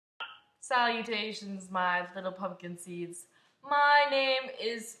Salutations, my little pumpkin seeds. My name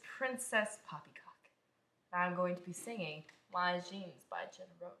is Princess Poppycock. And I'm going to be singing My Jeans by Jenna.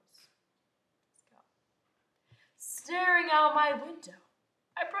 Let's go. Staring out my window,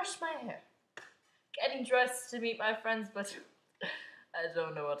 I brush my hair. Getting dressed to meet my friends, but I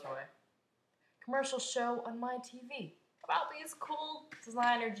don't know what to wear. Commercial show on my TV about these cool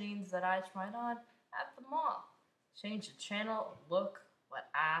designer jeans that I tried on at the mall. Change the channel, look what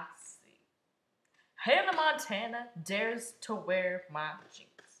I see. Hannah Montana dares to wear my jeans.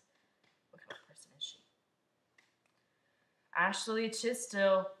 What kind of person is she? Ashley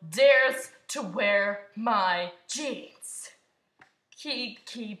Tisdale dares to wear my jeans.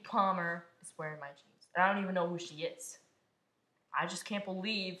 Kiki Palmer is wearing my jeans. And I don't even know who she is. I just can't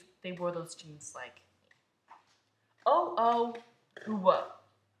believe they wore those jeans like me. Oh, oh, whoa.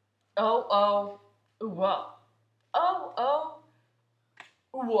 Oh, oh, whoa. Oh, oh,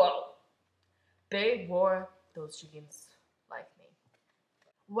 whoa. They wore those jeans like me.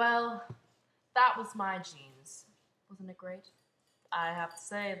 Well, that was my jeans. Wasn't it great? I have to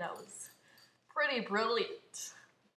say that was pretty brilliant.